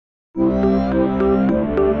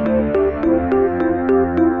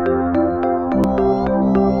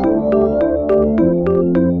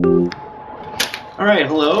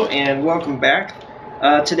and welcome back.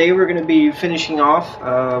 Today we're going to be finishing off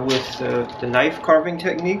with the knife carving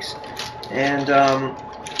techniques. And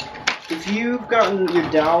if you've gotten your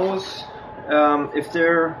dowels, if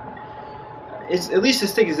they're at least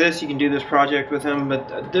as thick as this, you can do this project with them,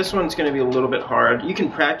 but this one's going to be a little bit hard. You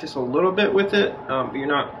can practice a little bit with it, but you're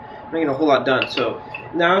not getting a whole lot done. So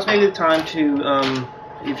now is maybe the time to,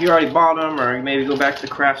 if you already bought them, or maybe go back to the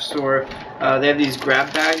craft store, they have these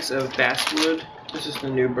grab bags of basswood. This is the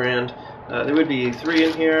new brand. There would be 3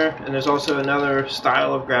 in here, and there's also another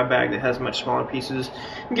style of grab bag that has much smaller pieces.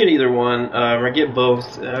 You can get either one, or get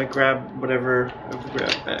both. Grab whatever of the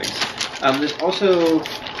grab bags. There's also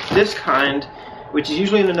this kind, which is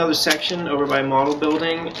usually in another section over by model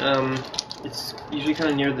building. It's usually kind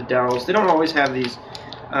of near the dowels. They don't always have these.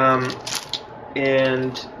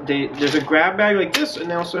 And there's a grab bag like this,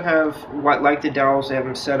 and they also have, like the dowels, they have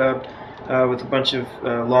them set up with a bunch of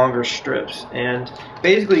longer strips. And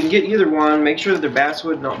basically you can get either one. Make sure that they're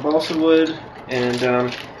basswood, not balsa wood. And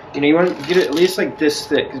you want to get it at least like this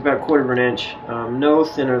thick. It's about 1/4 of an inch, no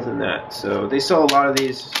thinner than that. So they sell a lot of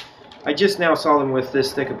these. I just now saw them with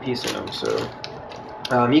this thick a piece in them.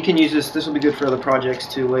 So you can use this. This will be good for other projects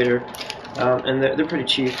too later. And they're pretty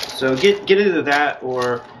cheap. So get either that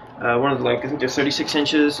or one of the, I think they're 36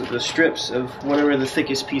 inches of the strips of whatever the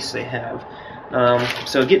thickest piece they have.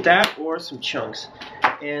 So get that or some chunks.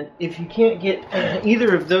 And if you can't get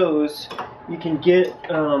either of those, you can get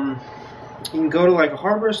you can go to like a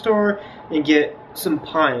hardware store and get some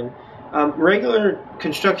pine. Regular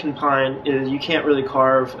construction pine is you can't really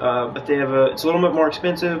carve, but they have it's a little bit more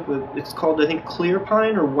expensive. It's called, I think, clear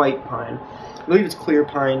pine or white pine. I believe it's clear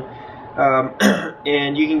pine.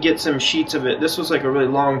 And you can get some sheets of it. This was like a really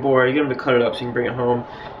long board. You get them to cut it up so you can bring it home,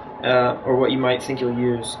 or what you might think you'll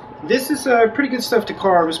use. This is pretty good stuff to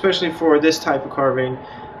carve, especially for this type of carving.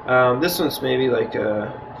 This one's maybe like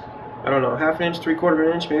I don't know, 1/2 inch, 3/4 of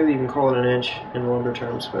an inch, maybe even call it an inch in lumber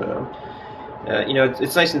terms. But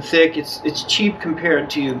it's nice and thick. It's cheap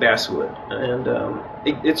compared to basswood, and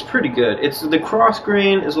it's pretty good. It's the cross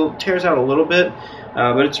grain tears out a little bit,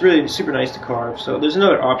 but it's really super nice to carve. So there's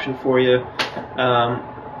another option for you.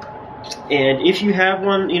 And if you have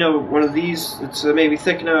one, one of these, it's maybe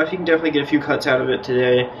thick enough, you can definitely get a few cuts out of it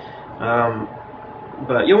today.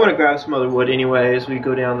 But you'll want to grab some other wood anyway as we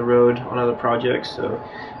go down the road on other projects. So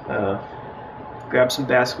grab some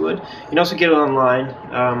basswood. You can also get it online.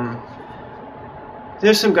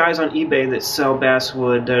 There's some guys on eBay that sell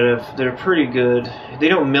basswood that are pretty good. They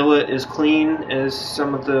don't mill it as clean as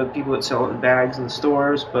some of the people that sell it in bags in the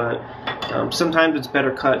stores, but sometimes it's better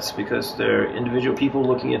cuts because they're individual people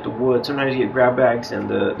looking at the wood. Sometimes you get grab bags and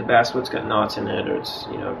the basswood's got knots in it, or it's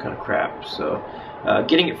kind of crap. So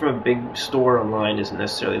getting it from a big store online isn't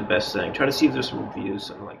necessarily the best thing. Try to see if there's some reviews,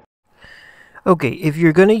 something like that. Okay, if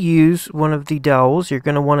you're going to use one of the dowels, you're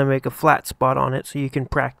going to want to make a flat spot on it so you can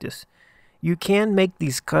practice. You can make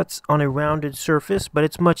these cuts on a rounded surface, but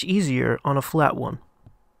it's much easier on a flat one.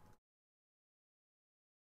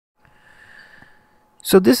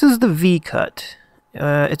 So this is the V cut.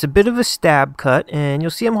 It's a bit of a stab cut, and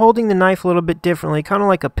you'll see I'm holding the knife a little bit differently, kind of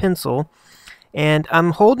like a pencil. And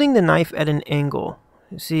I'm holding the knife at an angle.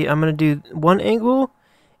 You see, I'm going to do one angle,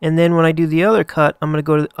 and then when I do the other cut, I'm going to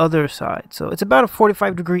go to the other side. So it's about a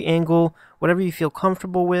 45-degree angle, whatever you feel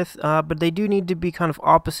comfortable with, but they do need to be kind of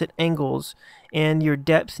opposite angles, and your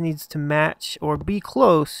depth needs to match or be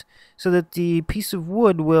close so that the piece of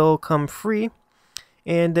wood will come free,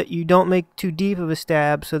 and that you don't make too deep of a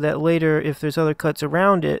stab so that later, if there's other cuts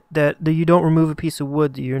around it, that you don't remove a piece of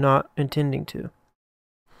wood that you're not intending to.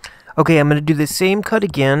 Okay, I'm going to do the same cut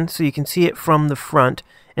again so you can see it from the front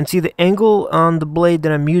and see the angle on the blade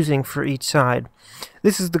that I'm using for each side.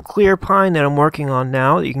 This is the clear pine that I'm working on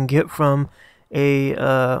now that you can get from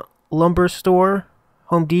a lumber store,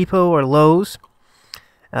 Home Depot or Lowe's.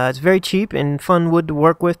 It's very cheap and fun wood to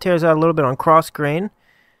work with. Tears out a little bit on cross grain.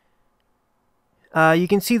 You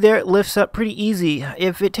can see there it lifts up pretty easy.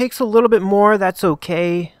 If it takes a little bit more, that's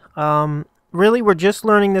okay. Really, we're just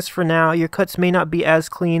learning this for now. Your cuts may not be as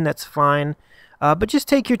clean, that's fine. But just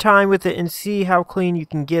take your time with it and see how clean you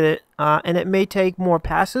can get it. And it may take more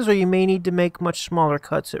passes, or you may need to make much smaller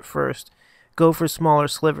cuts at first. Go for smaller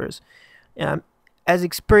slivers. As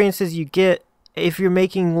experienced as you get, if you're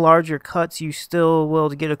making larger cuts, you still will,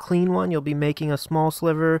 to get a clean one, you'll be making a small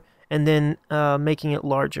sliver and then making it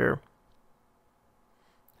larger.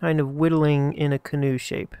 Kind of whittling in a canoe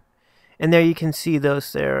shape. And there you can see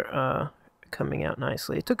those there coming out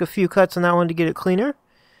nicely. It took a few cuts on that one to get it cleaner,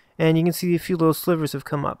 and you can see a few little slivers have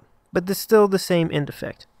come up, but there's still the same end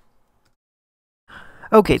effect.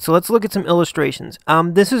 Okay, so let's look at some illustrations.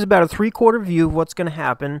 This is about a 3/4 view of what's going to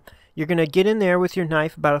happen. You're going to get in there with your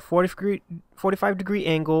knife about a 45-degree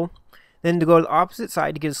angle, then to go to the opposite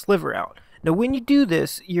side to get a sliver out. Now when you do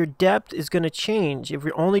this, your depth is going to change if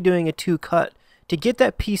you're only doing a 2 cut. To get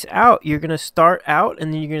that piece out, you're going to start out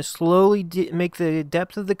and then you're going to slowly make the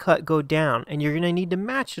depth of the cut go down, and you're going to need to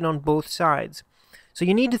match it on both sides. So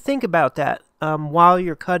you need to think about that while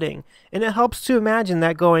you're cutting, and it helps to imagine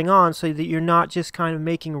that going on so that you're not just kind of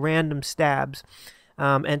making random stabs,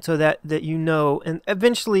 and so that you know, and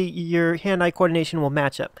eventually your hand-eye coordination will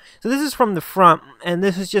match up. So this is from the front, and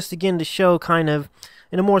this is just again to show kind of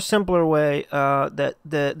in a more simpler way that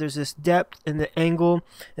there's this depth and the angle,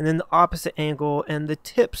 and then the opposite angle, and the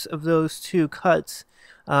tips of those 2 cuts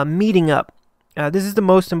meeting up. This is the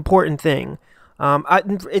most important thing.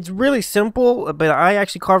 It's really simple, but I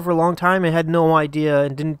actually carved for a long time and had no idea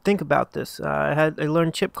and didn't think about this. I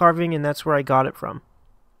learned chip carving, and that's where I got it from.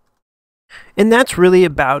 And that's really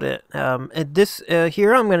about it.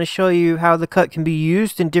 Here I'm going to show you how the cut can be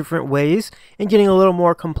used in different ways and getting a little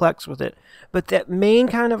more complex with it. But that main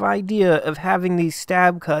kind of idea of having these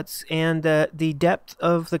stab cuts and the depth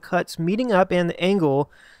of the cuts meeting up and the angle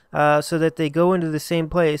so that they go into the same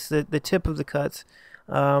place, the tip of the cuts,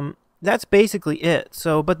 that's basically it.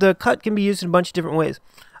 So, but the cut can be used in a bunch of different ways.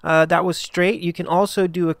 That was straight. You can also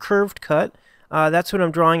do a curved cut. That's what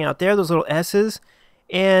I'm drawing out there, those little S's.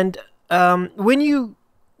 And when you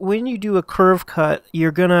do a curve cut,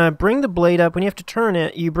 you're gonna bring the blade up. When you have to turn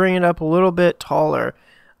it, you bring it up a little bit taller.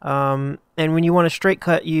 And when you want a straight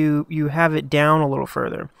cut, you have it down a little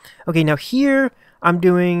further. Okay, now here I'm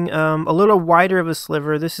doing a little wider of a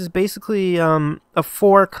sliver. This is basically a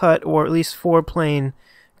 4 cut, or at least 4 plane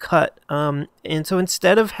cut. And so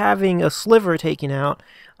instead of having a sliver taken out,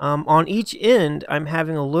 on each end I'm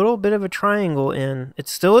having a little bit of a triangle in.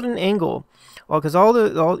 It's still at an angle, because all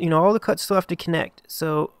the cuts still have to connect.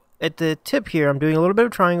 So at the tip here I'm doing a little bit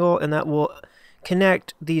of triangle, and that will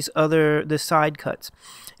connect the side cuts.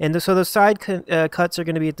 And so the side cuts are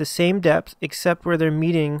going to be at the same depth, except where they're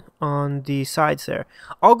meeting on the sides there.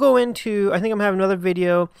 I'll go into, I think I'm having another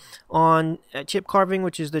video on chip carving,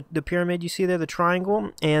 which is the pyramid you see there, the triangle,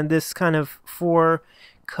 and this kind of 4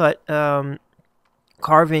 cut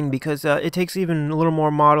carving, because it takes even a little more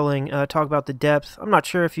modeling. Talk about the depth. I'm not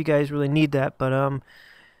sure if you guys really need that, but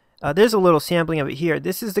there's a little sampling of it here.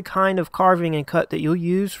 This is the kind of carving and cut that you'll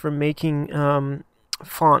use for making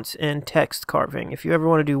fonts and text carving if you ever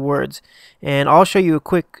want to do words, and I'll show you a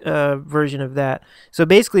quick version of that. So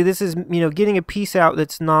basically this is getting a piece out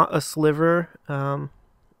that's not a sliver,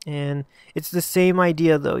 and it's the same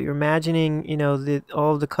idea though. You're imagining that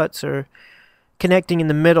all of the cuts are connecting in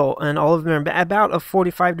the middle, and all of them are about a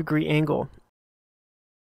 45-degree angle.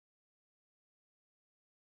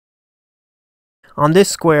 On this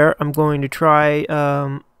square I'm going to try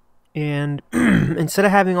and instead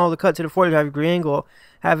of having all the cuts at a 45-degree angle,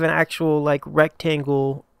 have an actual like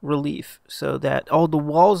rectangle relief, so that all the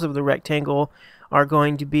walls of the rectangle are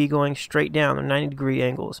going to be going straight down. They're 90-degree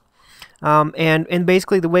angles. And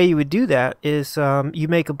basically the way you would do that is you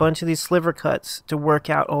make a bunch of these sliver cuts to work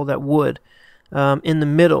out all that wood in the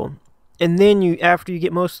middle, and then after you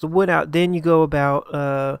get most of the wood out, then you go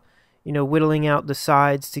about whittling out the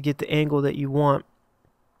sides to get the angle that you want.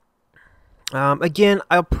 Again,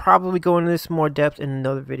 I'll probably go into this more depth in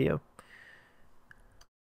another video.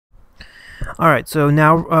 Alright, so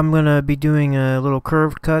now I'm going to be doing a little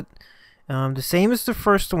curved cut. The same as the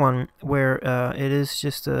first one, where it is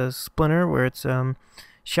just a splinter, where it's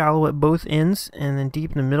shallow at both ends and then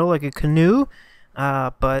deep in the middle like a canoe.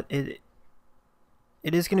 But it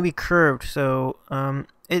is going to be curved, so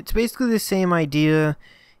it's basically the same idea.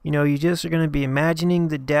 You just are going to be imagining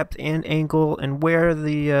the depth and angle and where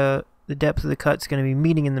the depth of the cut is going to be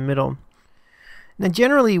meeting in the middle. Now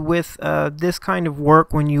generally with this kind of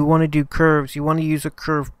work, when you want to do curves, you want to use a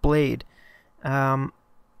curved blade,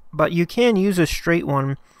 but you can use a straight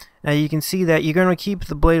one. You can see that you're going to keep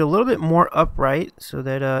the blade a little bit more upright so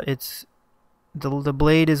that the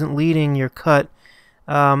blade isn't leading your cut.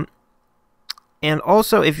 And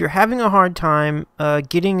also, if you're having a hard time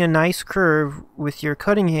getting a nice curve with your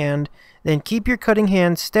cutting hand, then keep your cutting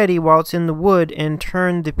hand steady while it's in the wood and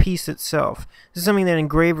turn the piece itself. This is something that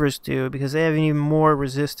engravers do because they have even more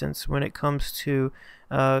resistance when it comes to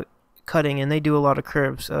cutting, and they do a lot of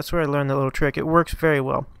curves. So that's where I learned that little trick. It works very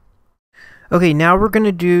well. Okay, now we're going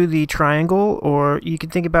to do the triangle, or you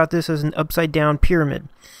can think about this as an upside down pyramid.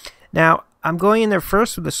 Now, I'm going in there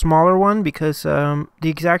first with the smaller one because the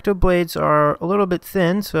X-Acto blades are a little bit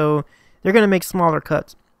thin, so they're going to make smaller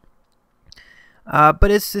cuts.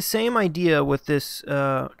 But it's the same idea with this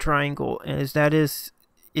triangle, that is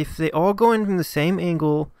if they all go in from the same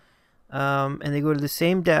angle and they go to the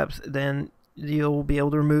same depth, then you'll be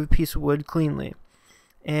able to remove a piece of wood cleanly.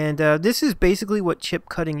 And this is basically what chip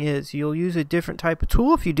cutting is. You'll use a different type of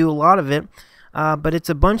tool if you do a lot of it, but it's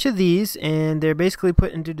a bunch of these, and they're basically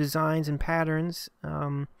put into designs and patterns.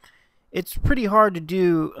 It's pretty hard to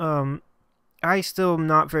do. I still am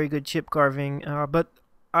not very good chip carving, but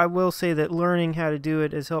I will say that learning how to do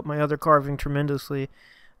it has helped my other carving tremendously.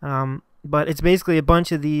 But it's basically a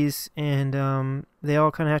bunch of these, and they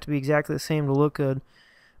all kind of have to be exactly the same to look good.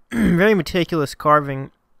 Very meticulous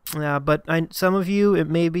carving. But some of you, it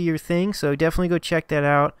may be your thing, so definitely go check that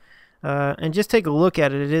out. And just take a look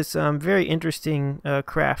at it. It is very interesting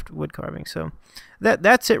craft, wood carving. So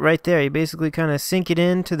that's it right there. You basically kind of sink it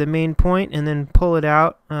into the main point and then pull it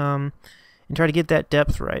out and try to get that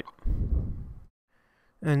depth right.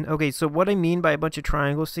 And okay, so what I mean by a bunch of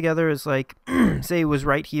triangles together is like, say it was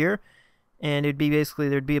right here, and it'd be basically,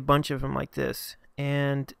 there'd be a bunch of them like this,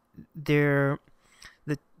 and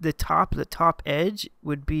the top edge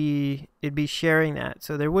would be, it'd be sharing that.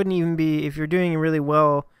 So there wouldn't even be, if you're doing really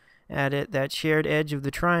well at it, that shared edge of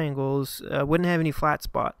the triangles wouldn't have any flat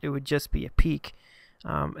spot. It would just be a peak.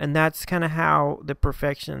 And that's kind of how the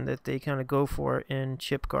perfection that they kind of go for in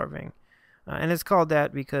chip carving. And it's called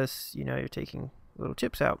that because, you know, you're taking little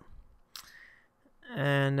chips out.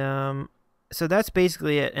 And so that's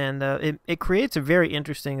basically it. And it creates a very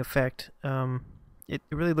interesting effect. It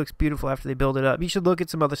really looks beautiful after they build it up. You should look at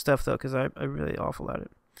some other stuff, though, because I'm really awful at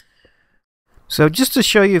it. So just to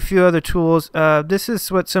show you a few other tools, this is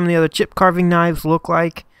what some of the other chip carving knives look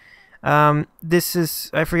like. This is,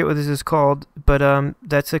 I forget what this is called, but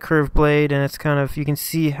that's a curved blade, and it's kind of, you can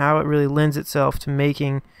see how it really lends itself to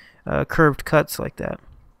making curved cuts like that.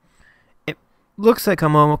 It looks like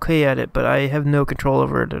I'm okay at it, but I have no control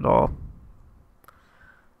over it at all.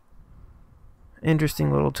 Interesting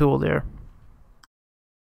little tool there.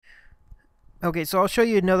 Okay, so I'll show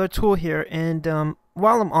you another tool here, and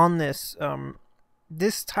while I'm on this,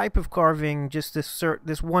 this type of carving, just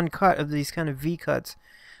this one cut of these kind of V cuts,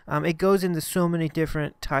 it goes into so many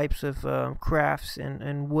different types of crafts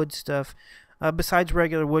and wood stuff, besides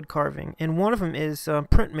regular wood carving. And one of them is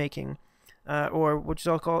printmaking, or what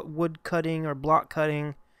you'll call wood cutting or block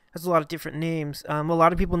cutting. Has a lot of different names. A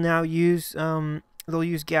lot of people now use, they'll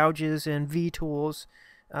use gouges and V tools.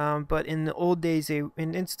 But in the old days,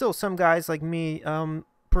 and still some guys like me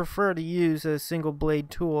prefer to use a single blade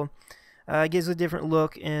tool. It gives a different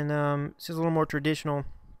look, and it's just a little more traditional.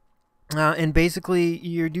 And basically,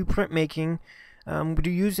 you do printmaking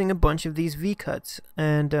using a bunch of these V-cuts,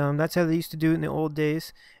 and that's how they used to do it in the old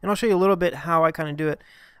days. And I'll show you a little bit how I kind of do it.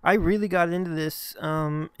 I really got into this,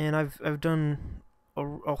 and I've done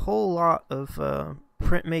a whole lot of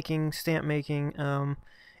printmaking, stamp making,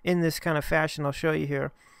 in this kind of fashion I'll show you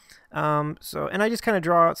here. And I just kind of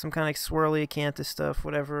draw out some kind of swirly acanthus stuff,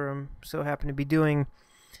 whatever I'm so happen to be doing,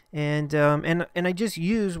 and I just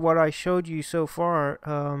use what I showed you so far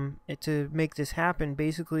to make this happen.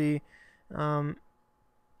 Basically, you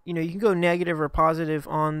know, you can go negative or positive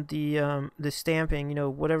on the stamping. You know,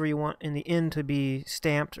 whatever you want in the end to be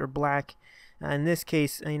stamped or black. In this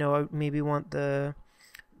case, you know, I maybe want the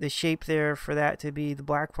shape there for that to be the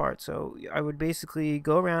black part. So I would basically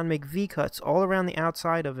go around, make V cuts all around the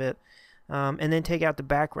outside of it, and then take out the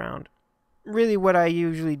background. Really what I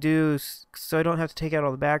usually do is, so I don't have to take out all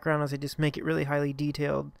the background, is I just make it really highly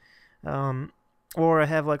detailed, or I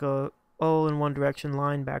have like a all in one direction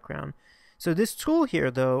line background. So this tool here,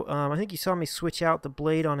 though, I think you saw me switch out the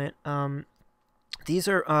blade on it. These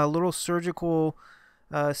are little surgical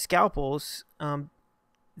scalpels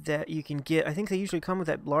that you can get. I think they usually come with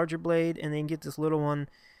that larger blade, and then get this little one.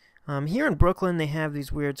 Here in Brooklyn, they have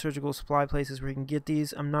these weird surgical supply places where you can get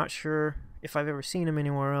these. I'm not sure if I've ever seen them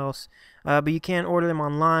anywhere else, but you can order them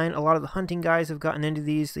online. A lot of the hunting guys have gotten into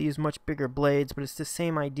these. They use much bigger blades, but it's the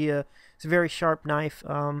same idea. It's a very sharp knife,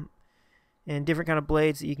 and different kind of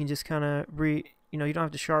blades that you can just kind of you know, you don't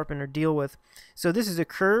have to sharpen or deal with. So this is a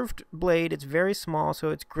curved blade. It's very small, so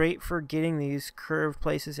it's great for getting these curved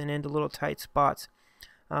places and into little tight spots.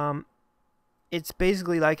 It's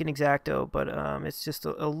basically like an X-Acto, but it's just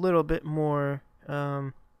a little bit more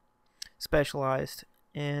specialized.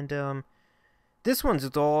 And this one's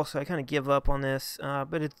dull, so I kind of give up on this.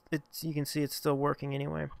 But it's you can see it's still working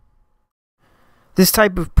anyway. This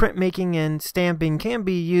type of printmaking and stamping can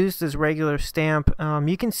be used as regular stamp.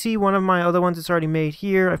 You can see one of my other ones that's already made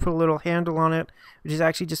here. I put a little handle on it, which is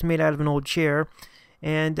actually just made out of an old chair.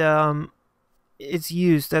 And it's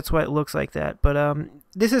used, that's why it looks like that. But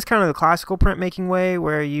this is kind of the classical printmaking way,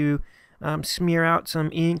 where you smear out some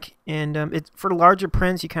ink, and it's for larger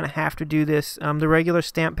prints you kind of have to do this. The regular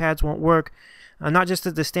stamp pads won't work. Not just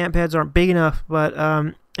that the stamp pads aren't big enough, but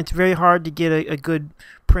it's very hard to get a good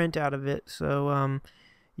print out of it. So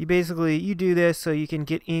you do this so you can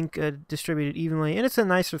get ink distributed evenly, and it's a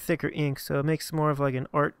nicer, thicker ink, so it makes more of like an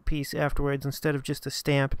art piece afterwards instead of just a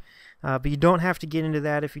stamp. But you don't have to get into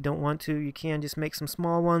that if you don't want to. You can just make some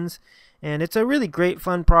small ones, and it's a really great,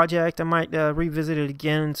 fun project. I might revisit it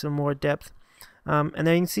again in some more depth. And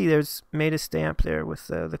then you can see there's made a stamp there with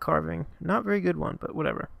the carving. Not very good one, but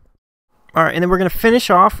whatever. Alright, and then we're going to finish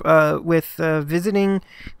off with visiting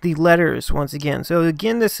the letters once again. So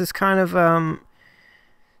again, this is kind of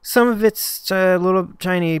some of it's a little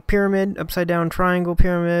tiny pyramid, upside down triangle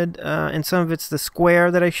pyramid, and some of it's the square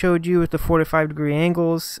that I showed you with the 45-degree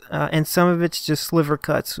angles, and some of it's just sliver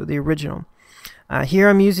cuts with the original. Here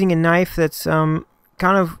I'm using a knife that's kind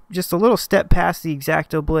of just a little step past the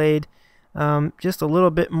X-Acto blade, just a little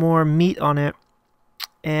bit more meat on it.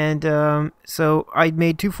 And so I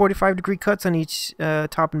made two 45-degree cuts on each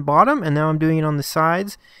top and bottom, and now I'm doing it on the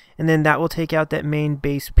sides, and then that will take out that main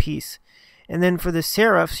base piece. And then for the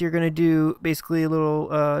serifs, you're going to do basically a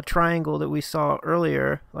little triangle that we saw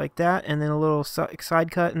earlier, like that, and then a little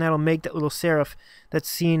side cut, and that'll make that little serif that's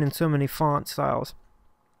seen in so many font styles.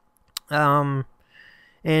 And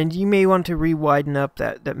you may want to re-widen up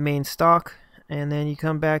that main stock, and then you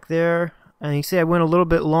come back there, and you see I went a little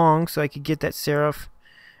bit long so I could get that serif,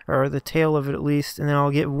 or the tail of it at least, and then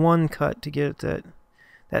I'll get one cut to get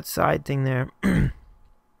that side thing there.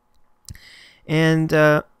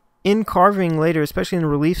 And in carving later, especially in the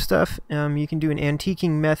relief stuff, you can do an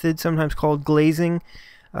antiquing method, sometimes called glazing,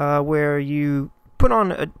 where you put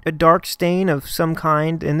on a dark stain of some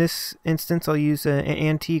kind. In this instance, I'll use an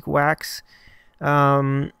antique wax.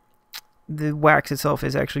 The wax itself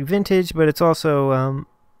is actually vintage, but it's also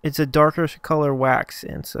it's a darker color wax,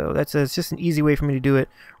 and so it's just an easy way for me to do it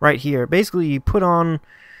right here. Basically, you put on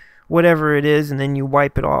whatever it is, and then you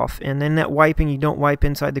wipe it off, and then that wiping, you don't wipe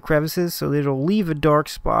inside the crevices, so it'll leave a dark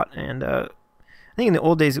spot. And I think in the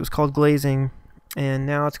old days it was called glazing, and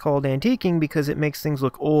now it's called antiquing because it makes things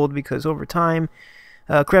look old, because over time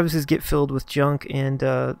crevices get filled with junk, and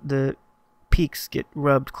the peaks get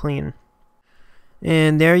rubbed clean.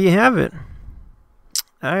 And there you have it.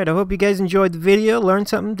 Alright, I hope you guys enjoyed the video, learned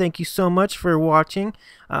something. Thank you so much for watching.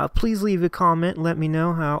 Please leave a comment and let me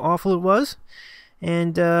know how awful it was.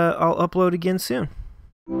 And I'll upload again soon.